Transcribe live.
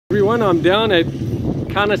Everyone, I'm down at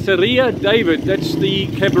Carniceria David. That's the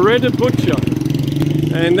Cabarete butcher,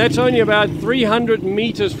 and that's only about 300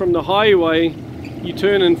 meters from the highway. You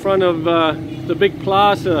turn in front of the big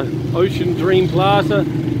plaza, Ocean Dream Plaza,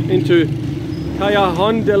 into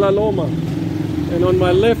Callejon de la Loma. And on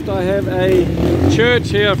my left I have a church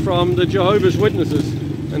here from the Jehovah's Witnesses,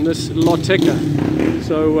 and this Loteca.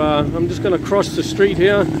 So I'm just going to cross the street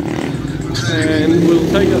here and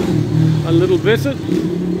we'll take a little visit.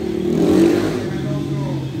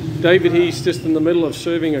 David, he's just in the middle of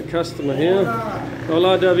serving a customer here.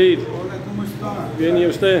 Hola, David. Hola, ¿cómo está? Bien, ¿y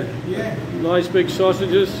usted? Yeah. Nice big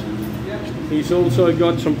sausages. He's also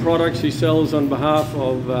got some products he sells on behalf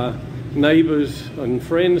of neighbors and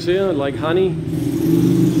friends here, like honey.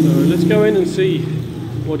 So let's go in and see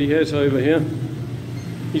what he has over here.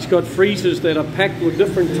 He's got freezers that are packed with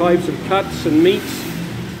different types of cuts and meats.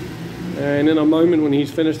 And in a moment when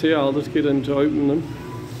he's finished here, I'll just get in to open them.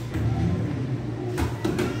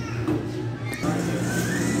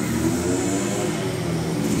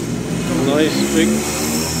 Nice big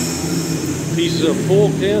pieces of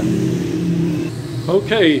pork here.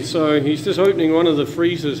 Okay, so he's just opening one of the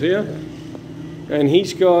freezers here, and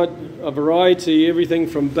he's got a variety, everything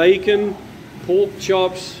from bacon, pork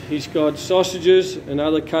chops, he's got sausages and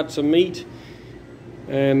other cuts of meat.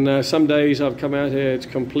 And some days I've come out here, it's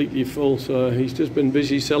completely full, so he's just been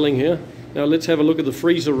busy selling here. Now let's have a look at the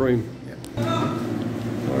freezer room.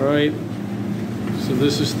 All right, so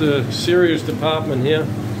this is the cereals department here.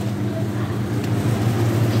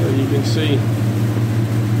 So you can see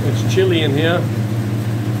it's chilly in here.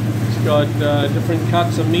 It's got different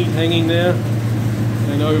cuts of meat hanging there,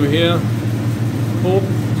 and over here pork.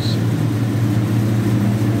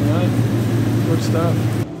 Alright, good stuff.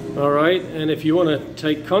 Alright, and if you want to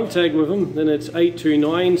take contact with them, then it's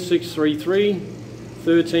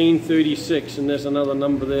 829-633-1336, and there's another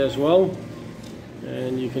number there as well.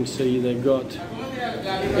 And you can see they've got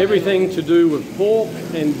everything to do with pork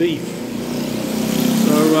and beef.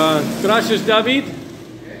 So, gracias, David,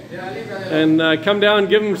 and come down and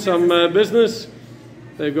give them some business.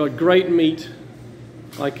 They've got great meat.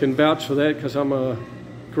 I can vouch for that because I'm a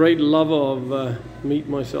great lover of meat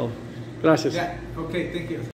myself. Gracias. Yeah, okay, thank you.